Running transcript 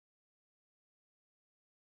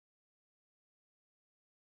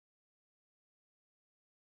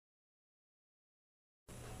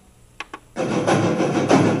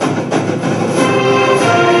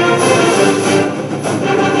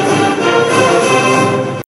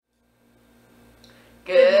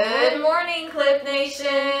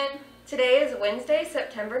Today is Wednesday,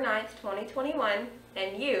 September 9th, 2021,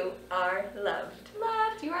 and you are loved.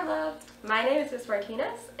 Loved, you are loved. My name is Miss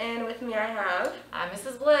Martinez, and with me I have... I'm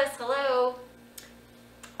Mrs. Bliss, hello.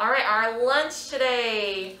 All right, our lunch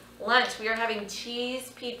today. We are having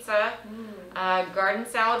cheese pizza, garden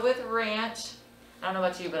salad with ranch. I don't know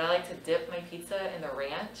about you, but I like to dip my pizza in the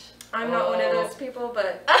ranch. I'm not one of those people,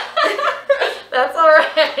 but... That's all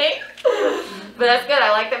right. But that's good. I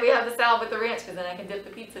like that we have the salad with the ranch because then I can dip the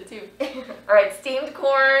pizza too. All right, steamed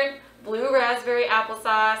corn, blue raspberry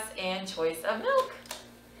applesauce, and choice of milk.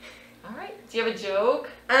 All right, do you have a joke?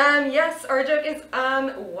 Yes, our joke is,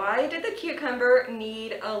 why did the cucumber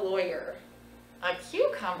need a lawyer? A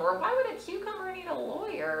cucumber? Why would a cucumber need a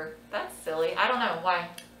lawyer? That's silly. I don't know. Why?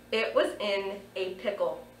 It was in a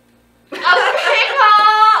pickle. A pickle!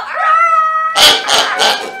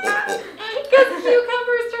 Because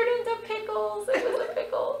cucumbers turn into pickles. It was a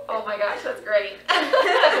pickle. Oh my gosh, that's great.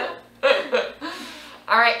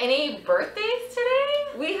 All right, any birthdays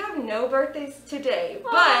today? We have no birthdays today,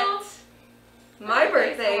 Aww. but my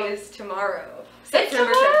birthday is tomorrow. It's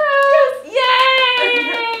September tomorrow!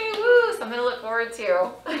 Yay! Woo, something to look forward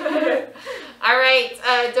to. All right,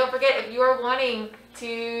 don't forget, if you are wanting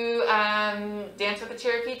to dance with the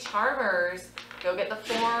Cherokee Charmers, go get the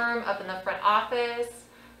form up in the front office,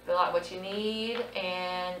 fill out what you need,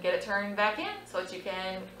 and get it turned back in so that you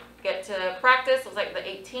can get to practice. Looks like the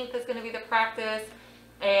 18th is going to be the practice,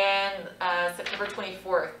 and September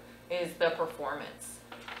 24th is the performance.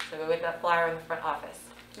 So go get that flyer in the front office.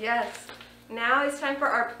 Yes. Now it's time for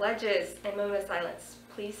our pledges and moment of silence.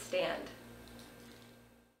 Please stand.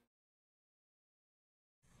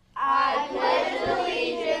 I pledge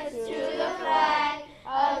allegiance to the flag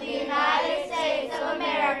of the United States of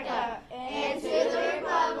America and to the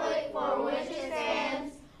republic for which it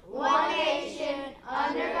stands, one nation,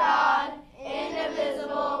 under God,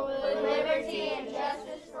 indivisible, with liberty and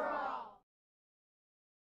justice for all.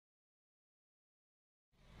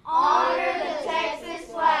 Honor the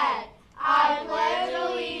Texas flag. I pledge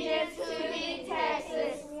allegiance to the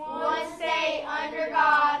Texas, one state under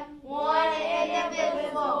God, one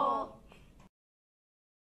indivisible.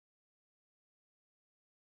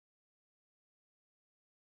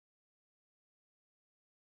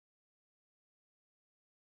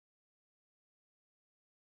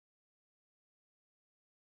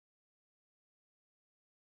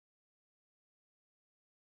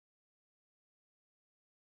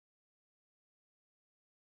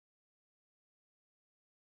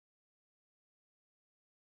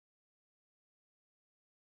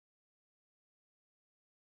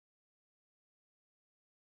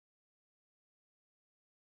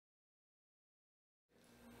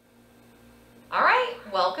 All right,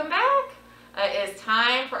 welcome back. It is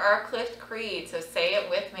time for our Clift Creed, so say it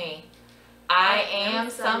with me. I am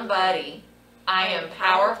somebody. I am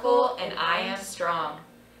powerful and I am strong.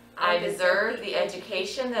 I deserve the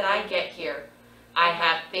education that I get here. I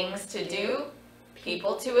have things to do,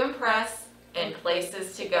 people to impress, and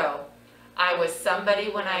places to go. I was somebody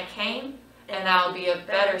when I came, and I'll be a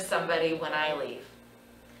better somebody when I leave.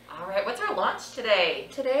 All right, what's our launch today?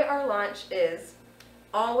 Today our launch is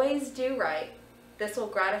always do right. This will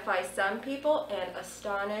gratify some people and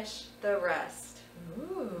astonish the rest.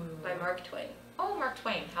 Ooh. By Mark Twain. Oh, Mark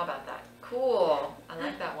Twain. How about that? Cool. I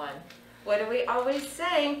like that one. What do we always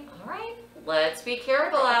say? All right. Let's be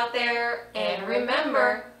careful out there. And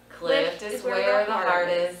remember, Clift is where the heart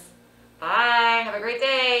is. Bye. Have a great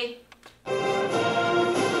day.